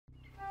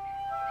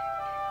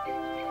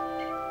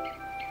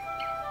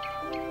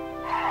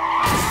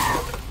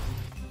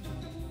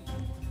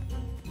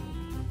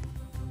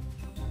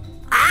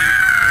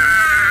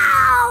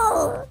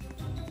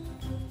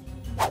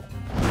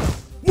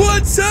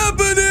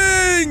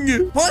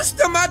Push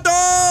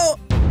tomato!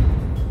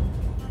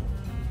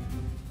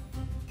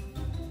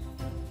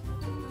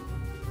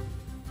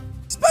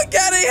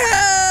 Spaghetti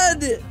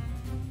head!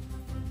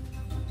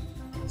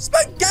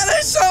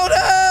 Spaghetti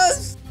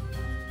shoulders!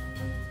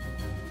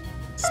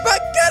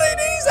 Spaghetti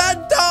knees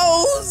and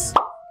toes!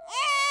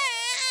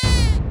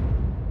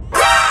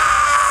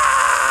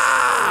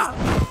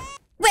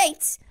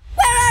 Wait,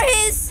 where are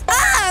his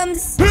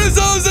arms? His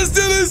arms are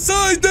still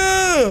inside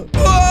there!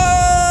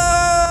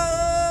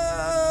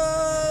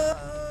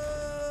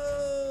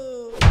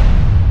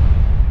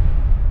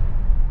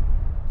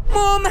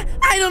 Mom,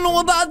 I don't know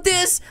about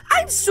this.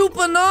 I'm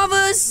super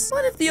nervous.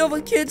 What if the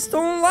other kids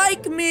don't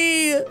like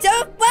me?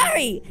 Don't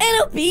worry,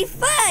 it'll be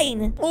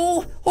fine.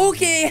 Oh,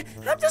 okay.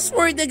 I'm just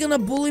worried they're gonna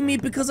bully me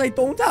because I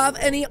don't have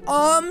any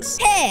arms.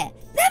 Here,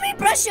 let me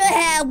brush your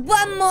hair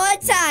one more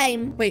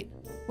time. Wait,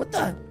 what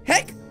the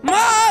heck?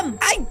 Mom,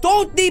 I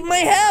don't need my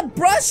hair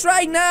brushed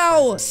right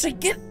now. So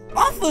get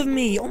off of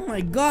me. Oh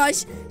my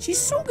gosh. She's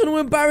so gonna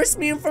embarrass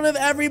me in front of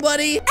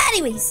everybody.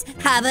 Anyways,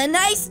 have a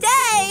nice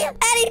day.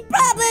 Any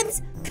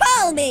problems,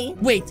 call me.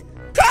 Wait,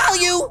 call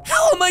you?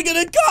 How am I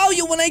gonna call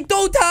you when I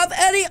don't have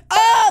any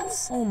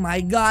arms? Oh my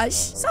gosh.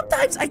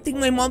 Sometimes I think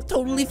my mom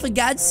totally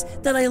forgets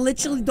that I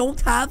literally don't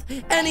have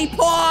any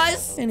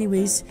paws.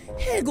 Anyways,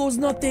 here goes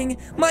nothing.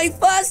 My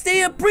first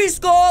day of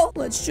preschool.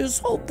 Let's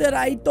just hope that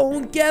I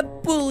don't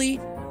get bullied.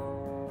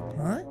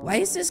 Huh? Why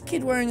is this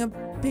kid wearing a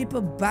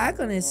paper bag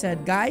on his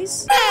head,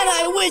 guys? Man,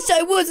 I wish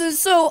I wasn't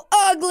so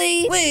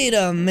ugly. Wait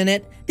a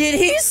minute. Did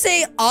he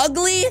say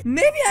ugly?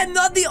 Maybe I'm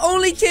not the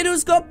only kid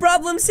who's got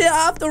problems here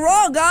after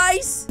all,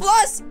 guys.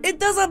 Plus, it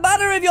doesn't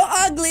matter if you're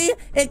ugly.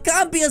 It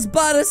can't be as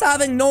bad as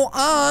having no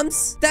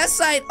arms. That's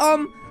right,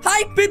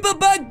 hi, paper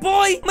bag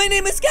boy. My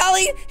name is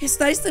Callie. It's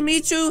nice to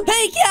meet you.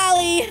 Hey,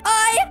 Callie.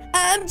 I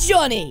am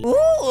Johnny.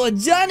 Oh,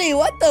 Johnny,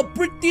 what a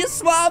pretty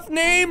suave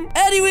name.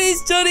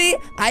 Anyways, Johnny,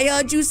 I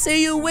heard you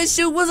say you wish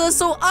you wasn't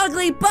so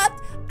ugly, but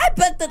I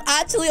bet that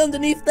actually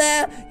underneath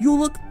there, you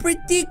look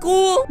pretty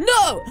cool.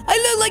 No, I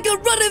look like a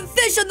running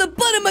fish on the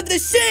bottom of the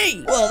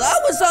sea. Well,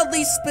 that was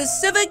oddly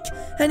specific.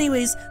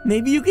 Anyways,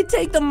 maybe you could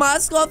take the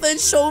mask off and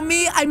show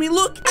me. I mean,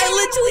 look, I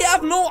literally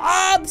have no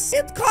arms.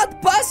 It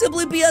can't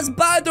possibly be as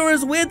bad or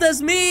as weird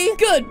as me.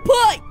 Good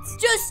point.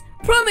 Just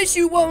promise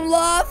you won't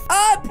laugh.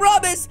 I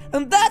promise.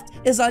 And that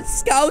is on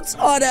Scout's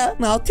order.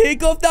 Now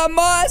take off that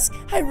mask.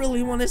 I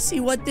really want to see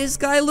what this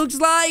guy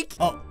looks like.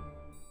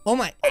 Oh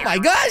my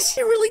gosh,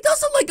 he really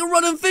does look like a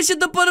running fish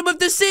at the bottom of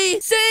the sea.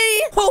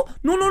 See? Oh,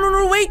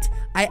 no, wait.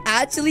 I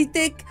actually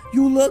think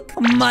you look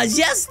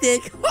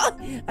majestic.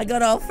 I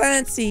got all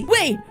fancy.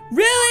 Wait,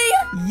 really?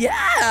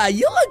 Yeah,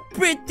 you look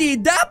pretty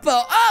dapper.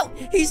 Oh,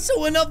 he's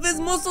showing off his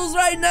muscles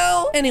right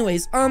now.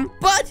 Anyways,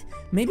 but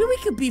maybe we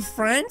could be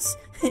friends.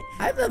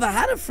 I've never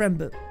had a friend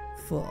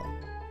before.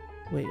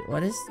 Wait,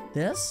 what is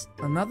this?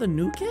 Another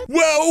new kid?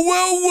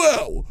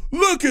 Well,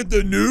 look at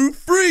the new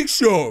freak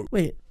show.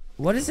 Wait.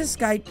 What is this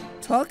guy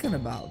talking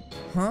about?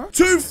 Huh?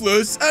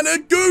 Toothless and a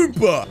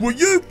Goomba. Were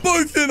you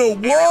both in a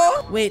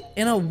war? Wait,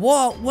 in a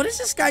war? What is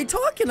this guy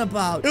talking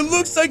about? It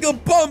looks like a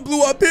bomb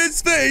blew up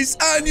his face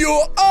and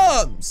your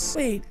arms.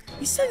 Wait,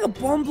 you saying a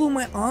bomb blew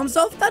my arms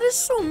off? That is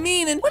so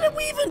mean. And what did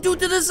we even do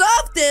to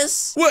deserve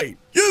this? Wait,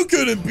 you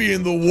couldn't be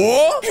in the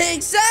war.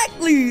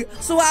 Exactly.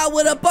 So how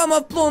would a bomb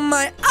have blown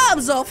my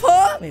arms off,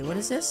 huh? Wait, what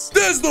is this?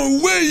 There's no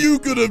way you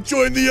could have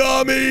joined the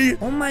army.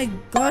 Oh my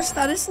gosh,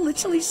 that is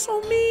literally so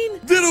mean.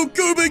 Little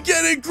Goober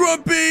getting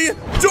grumpy.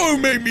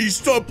 Don't make me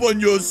stop on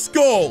your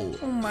skull.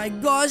 Oh my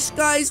gosh,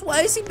 guys,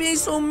 why is he being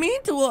so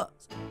mean to us?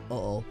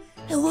 Uh-oh.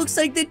 It looks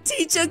like the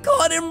teacher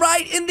caught him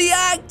right in the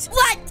act.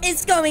 What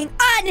is going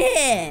on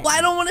here? Well,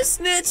 I don't want to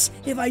snitch.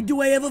 If I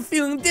do, I have a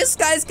feeling this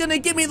guy's gonna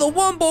give me the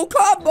wombo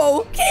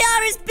combo.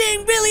 Kiara's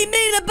being really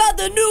mean about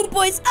the new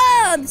boy's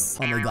arms.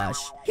 Oh my gosh.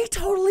 He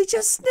totally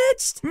just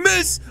snitched.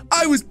 Miss,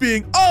 I was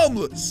being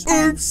armless.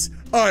 Oops.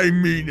 I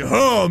mean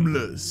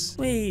harmless.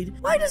 Wait,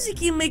 why does he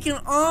keep making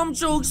arm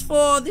jokes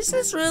for? This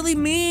is really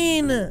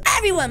mean.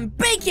 Everyone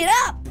break it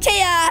up.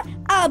 KR,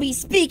 I'll be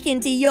speaking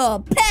to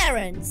your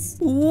parents.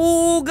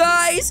 Ooh,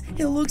 guys,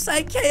 it looks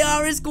like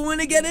KR is going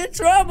to get in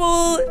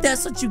trouble.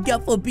 That's what you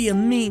get for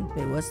being mean.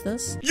 Wait, what's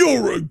this?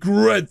 You'll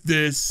regret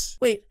this.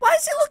 Wait, why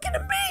is he looking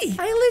at me?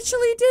 I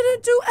literally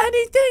didn't do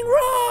anything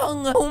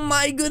wrong. Oh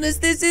my goodness,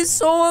 this is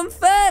so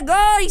unfair,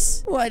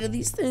 guys. Why do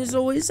these things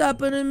always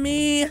happen to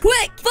me?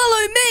 Quick,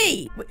 follow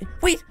me.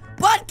 Wait,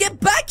 Bud, get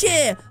back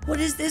here! What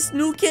is this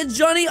new kid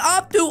Johnny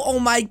up to? Oh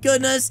my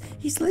goodness,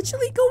 he's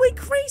literally going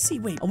crazy.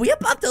 Wait, are we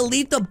about to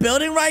leave the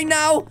building right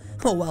now?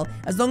 Oh well,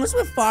 as long as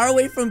we're far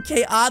away from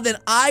KR, then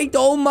I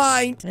don't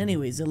mind.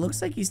 Anyways, it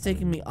looks like he's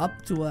taking me up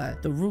to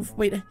the roof.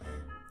 Wait,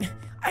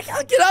 I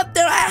can't get up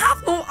there. I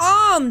have no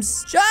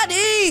arms.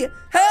 Johnny,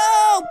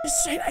 help!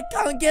 Shit, I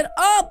can't get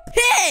up.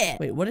 Here!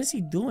 Wait, what is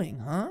he doing,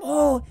 huh?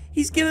 Oh,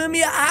 he's giving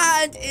me a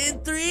hand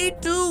in 3,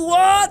 2,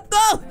 1,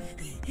 go!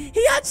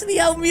 He actually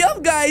helped me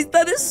up, guys.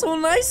 That is so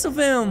nice of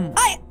him.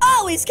 I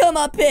always come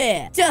up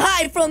here to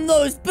hide from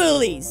those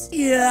bullies.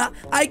 Yeah,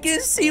 I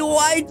can see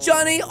why,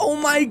 Johnny. Oh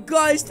my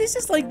gosh, this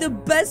is like the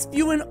best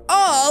view in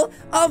all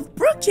of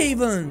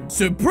Brookhaven.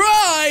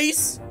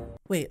 Surprise!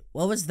 Wait,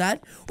 what was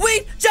that?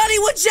 Wait, Johnny,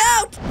 watch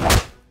out!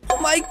 Oh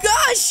my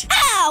gosh!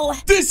 Ow!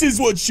 This is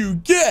what you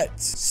get.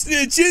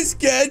 Snitches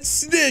get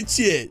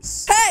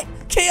stitches. Hey,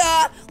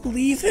 Kia,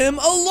 leave him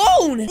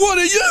alone. What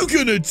are you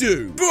gonna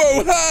do?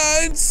 Throw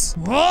hands?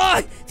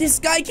 Oh, this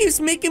guy keeps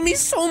making me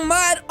so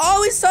mad,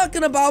 always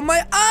talking about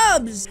my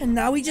abs. And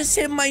now he just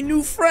hit my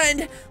new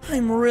friend.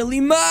 I'm really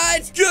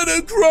mad.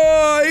 Gonna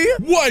cry?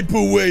 Wipe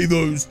away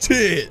those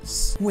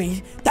tears.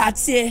 Wait,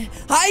 that's it.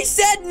 I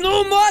said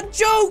no more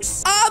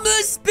jokes. I'm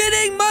a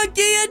spitting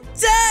monkey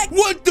attack.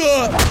 What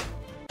the?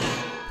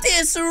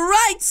 That's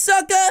right,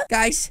 sucker!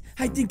 Guys,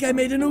 I think I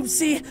made an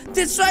oopsie.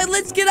 That's right,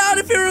 let's get out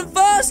of here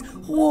fast.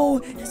 Whoa,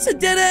 it's a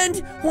dead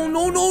end. Oh,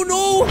 no, no,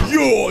 no.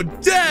 You're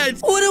dead.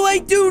 What do I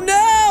do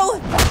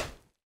now?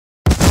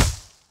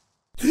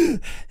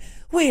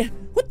 Wait,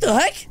 what the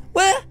heck?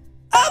 Where am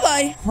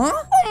I? Huh?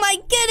 Oh my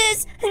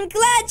goodness, I'm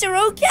glad you're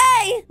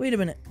okay. Wait a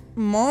minute.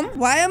 Mom,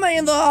 why am I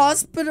in the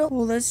hospital?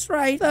 Oh, that's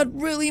right. That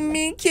really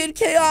mean kid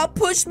KR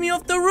pushed me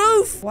off the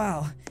roof.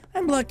 Wow.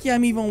 I'm lucky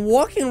I'm even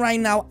walking right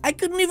now. I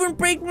couldn't even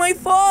break my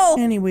fall.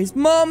 Anyways,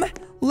 Mom,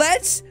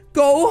 let's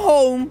go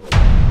home.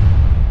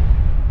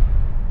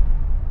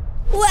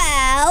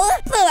 Well,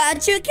 blow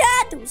out your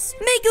candles.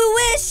 Make a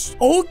wish.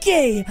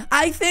 Okay,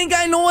 I think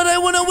I know what I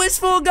want to wish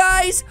for,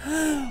 guys.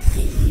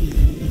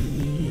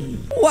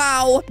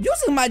 Wow,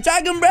 using my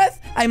dragon breath,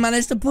 I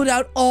managed to put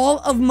out all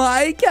of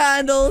my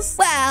candles.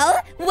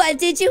 Well, what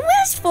did you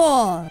wish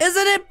for?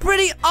 Isn't it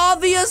pretty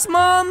obvious,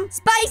 Mom?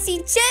 Spicy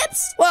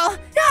chips? Well,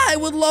 yeah, I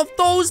would love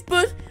those,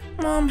 but,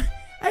 Mom,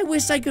 I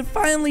wish I could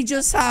finally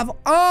just have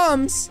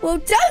arms. Well,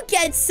 don't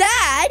get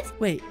sad.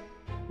 Wait,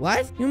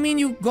 what? You mean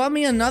you got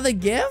me another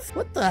gift?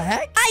 What the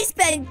heck? I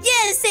spent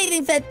years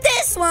saving for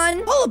this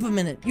one. Hold up a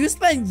minute. You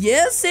spent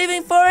years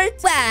saving for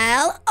it?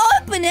 Well,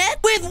 open it.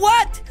 With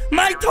what?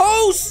 My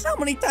toes! How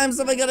many times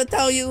have I got to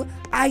tell you?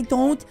 I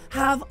don't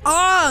have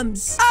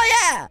arms.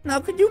 Oh, yeah. Now,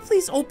 could you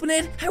please open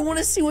it? I want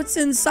to see what's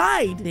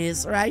inside.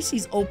 This, right?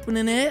 She's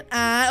opening it.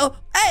 Oh,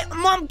 hey,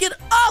 Mom, get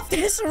off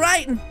this,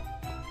 right?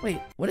 Wait,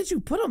 what did you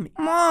put on me?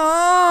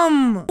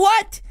 Mom!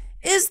 What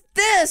is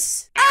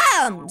this?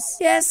 Arms.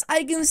 Yes,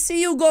 I can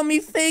see you got me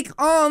fake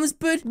arms,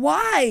 but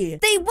why?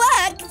 They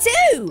work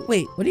too.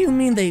 Wait, what do you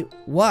mean they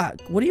work?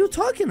 What are you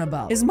talking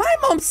about? Is my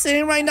mom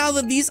saying right now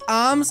that these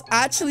arms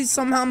actually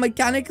somehow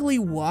mechanically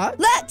work?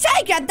 Look,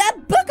 check out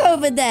that book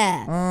over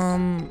there.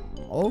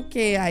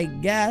 Okay, I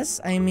guess.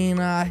 I mean,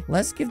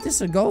 let's give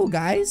this a go,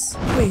 guys.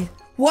 Wait,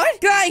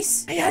 what?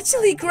 Guys, I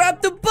actually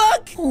grabbed the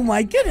book. Oh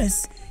my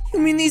goodness. You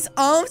mean these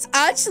arms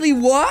actually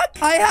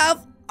work? I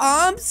have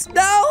arms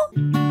now?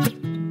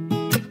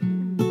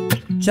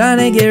 Trying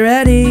to get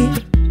ready.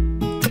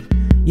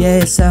 Yeah,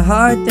 it's a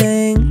hard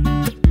thing.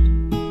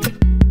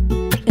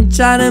 And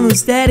trying to move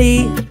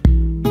steady.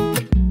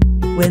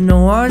 With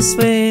no arm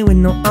swing, with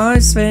no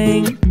arm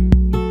swing.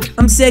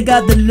 I'm sick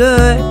of the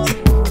looks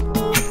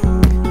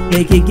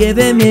they keep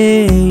giving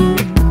me.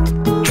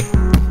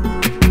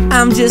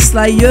 I'm just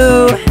like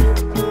you.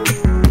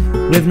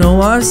 With no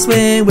arm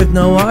swing, with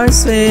no arm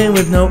swing,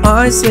 with no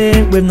arm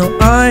swing, with no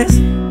arms.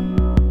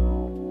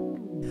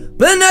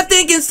 But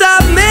nothing can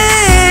stop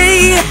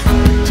me.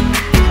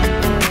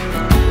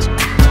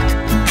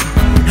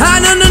 I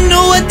don't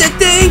know what they're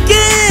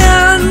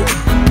thinking.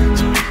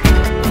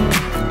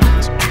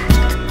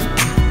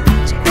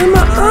 With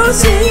my arms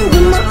swing,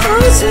 with my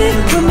arms swing,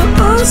 with my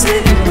arms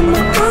swing, with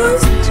my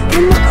arms,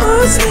 with my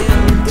arms swing,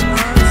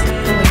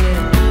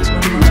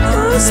 with my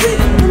arms swing,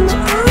 with my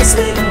arms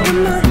swing,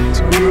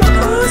 with my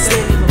arms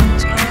swing.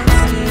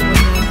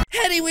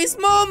 Anyways,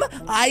 Mom,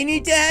 I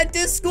need to head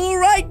to school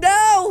right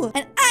now.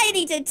 And I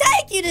need to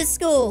take you to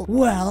school.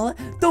 Well,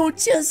 don't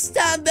just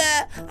stand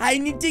there. I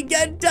need to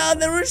get down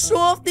there and show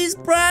off these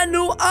brand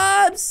new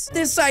arms.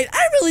 This side,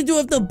 I really do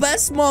have the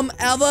best mom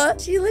ever.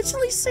 She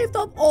literally saved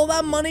up all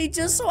that money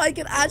just so I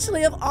can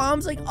actually have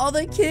arms like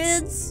other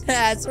kids.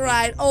 That's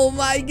right. Oh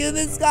my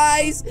goodness,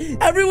 guys.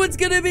 Everyone's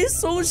gonna be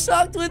so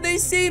shocked when they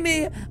see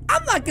me.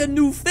 I'm like a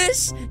new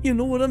fish. You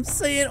know what I'm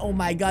saying? Oh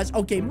my gosh.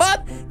 Okay,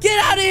 Mom, get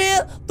out of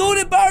here. Don't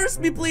embarrass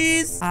me,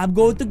 please. I'm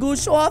going to go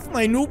show off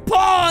my new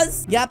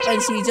paws. Yep,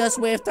 and she just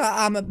waved her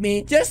arm at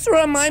me just to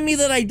remind me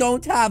that I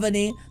don't have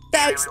any.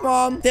 Thanks,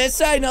 Mom. That's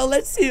right. Now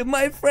let's see if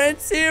my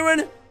friend's here.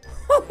 And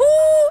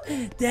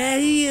there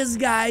he is,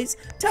 guys.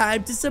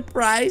 Time to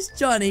surprise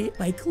Johnny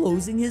by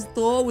closing his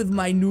door with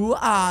my new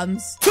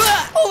arms.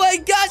 Oh my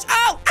gosh.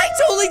 Ow! I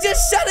totally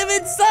just shut him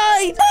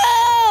inside.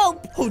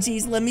 Help! Oh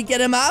geez, let me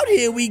get him out.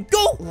 Here we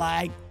go.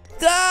 Like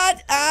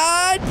that.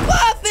 And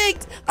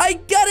perfect. I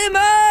got him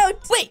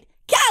out. Wait,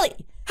 Callie,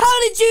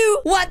 how did you...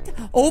 What?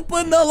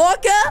 Open the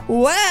locker?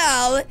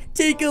 Well,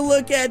 take a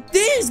look at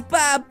these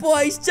bad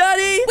boys,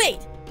 Johnny. Wait,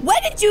 where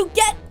did you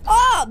get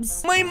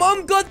arms? My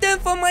mom got them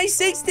for my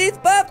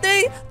 16th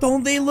birthday.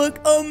 Don't they look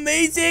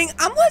amazing?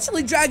 I'm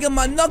literally dragging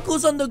my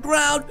knuckles on the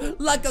ground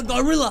like a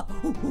gorilla.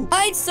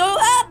 I'm so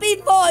happy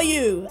for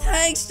you.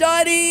 Thanks,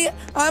 Johnny.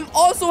 I'm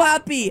also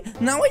happy.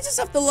 Now I just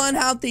have to learn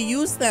how to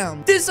use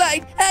them.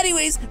 Decide.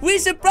 Anyways, we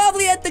should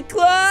probably head to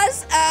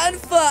class and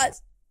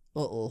fuss.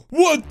 Uh-oh.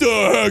 What the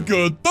heck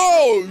are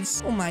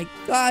those? Oh my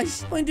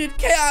gosh. When did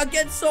KR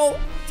get so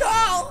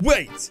tall?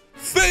 Wait,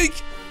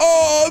 fake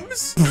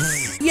arms?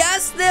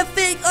 Yes, they're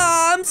fake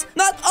arms.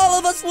 Not all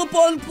of us were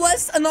born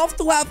blessed enough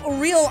to have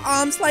real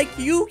arms like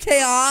you,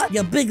 KR.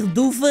 You big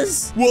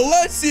doofus. Well,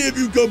 let's see if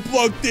you can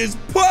block this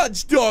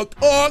punch, Doc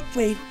Ock.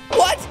 Wait,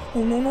 what?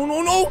 Oh, no, no,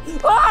 no, no.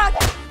 Ah!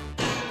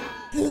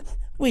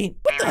 Wait,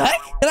 what the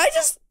heck? Did I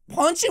just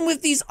punch him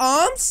with these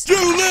arms? Too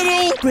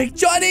little. Quick,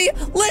 Johnny,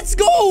 let's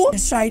go.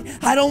 That's right.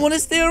 I don't want to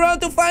stay around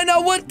to find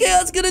out what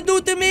KR's gonna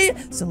do to me.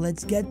 So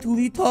let's get to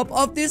the top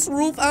of this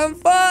roof and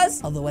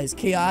fast. Otherwise,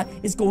 KR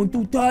is going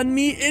to turn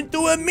me into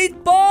a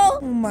meatball.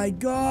 Oh my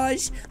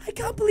gosh. I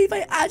can't believe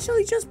I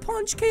actually just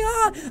punched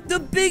KR, the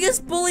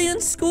biggest bully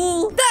in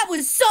school. That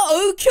was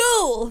so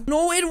cool.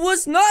 No, it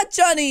was not,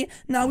 Johnny.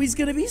 Now he's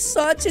gonna be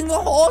searching the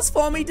halls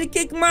for me to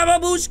kick my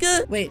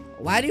babushka. Wait,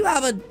 why do you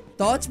have a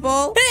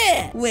dodgeball?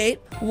 Here.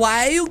 Wait,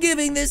 why are you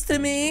giving this to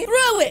me?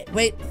 Throw it.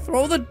 Wait,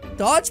 throw the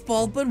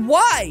dodgeball, but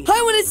why?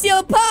 I want to see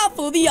how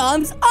powerful the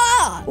arms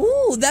are.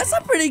 Ooh, that's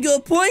a pretty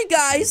good point,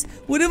 guys.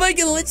 What if I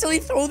can literally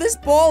throw this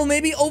ball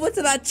maybe over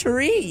to that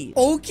tree?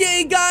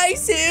 Okay,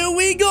 guys, here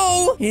we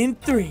go. In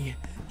 3,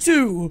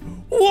 2,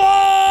 1,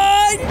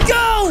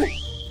 go!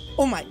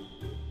 Oh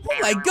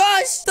my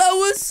gosh, that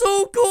was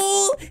so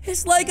cool.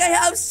 It's like I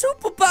have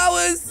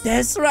superpowers.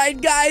 That's right,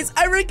 guys.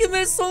 I reckon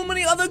there's so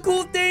many other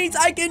cool things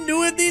I can do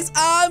with these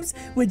arms.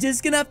 We're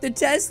just gonna have to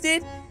test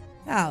it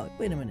out.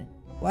 Wait a minute.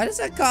 Why does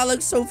that car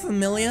look so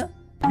familiar?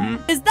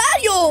 Is that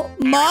your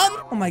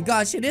mom? Oh my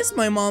gosh, it is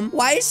my mom.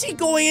 Why is she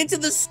going into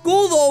the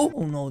school, though?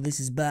 Oh no, this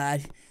is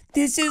bad.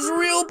 This is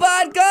real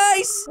bad,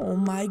 guys. Oh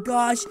my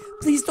gosh.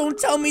 Please don't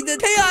tell me that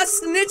KR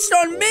snitched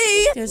on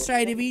me. That's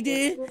right, if he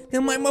did,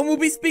 then my mom will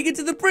be speaking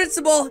to the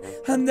principal.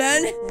 And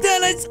then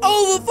it's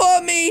over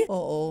for me.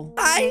 Uh-oh.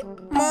 Hi,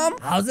 Mom.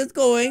 How's it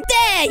going?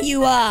 There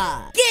you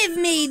are. Give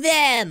me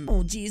them.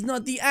 Oh, geez,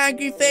 not the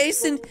angry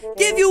face. And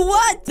give you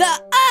what?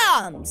 The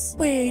arms.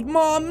 Wait,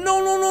 Mom. No,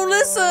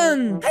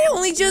 listen. I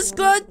only just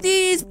got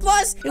these.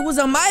 Plus, it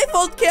wasn't my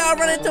fault KR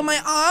ran into my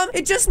arm.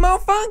 It just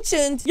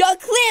malfunctioned. You're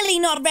clearly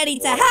not ready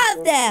to have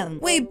them.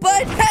 Wait,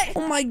 but hey,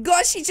 oh my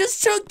gosh, he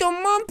just choked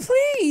them, Mom,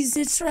 please.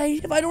 It's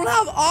right. If I don't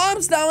have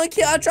arms now and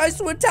KR tries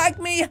to attack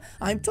me,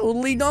 I'm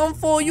totally done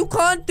for. You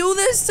can't do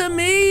this to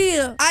me.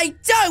 I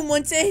don't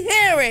want to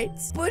hear it.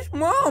 But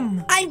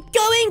Mom, I'm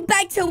going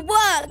back to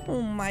work.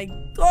 Oh my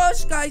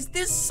gosh, guys,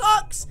 this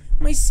sucks.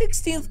 My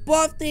 16th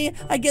birthday,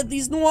 I get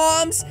these new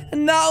arms,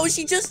 and now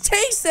she just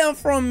takes them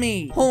from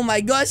me. Oh my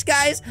gosh,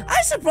 guys,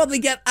 I should probably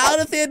get out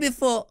of here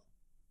before...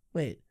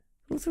 Wait,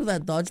 who threw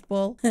that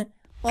dodgeball?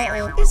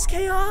 Uh-oh, it's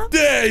KR.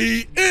 There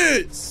he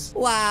is.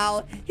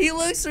 Wow, he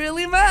looks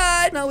really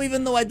mad. Now,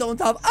 even though I don't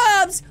have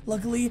arms,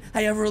 luckily,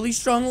 I have really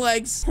strong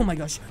legs. Oh my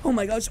gosh, oh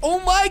my gosh, oh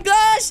my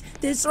gosh.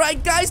 That's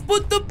right, guys,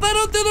 put the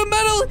pedal to the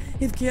metal.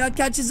 If KR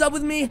catches up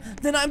with me,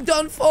 then I'm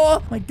done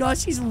for. My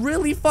gosh, he's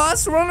really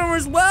fast runner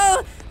as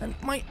well. And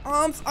my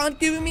arms aren't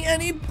giving me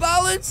any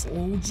balance.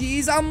 Oh,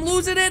 geez, I'm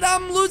losing it,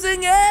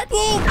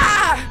 Oh,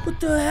 ah, what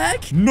the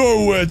heck?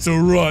 Nowhere to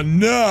run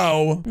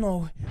now.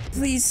 No,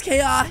 please,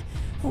 KR.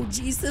 Oh,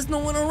 geez, there's no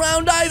one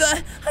around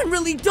either. I'm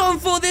really done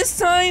for this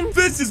time.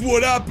 This is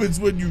what happens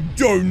when you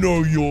don't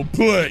know your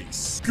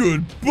place.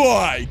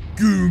 Goodbye,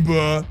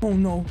 Goomba. Oh,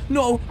 no.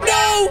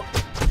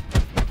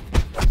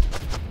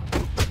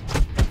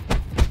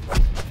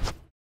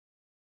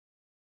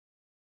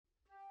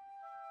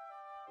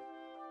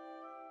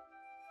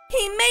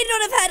 He may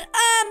not have had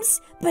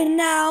arms, but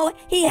now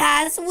he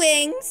has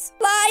wings.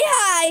 Fly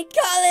high,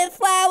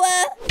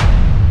 cauliflower.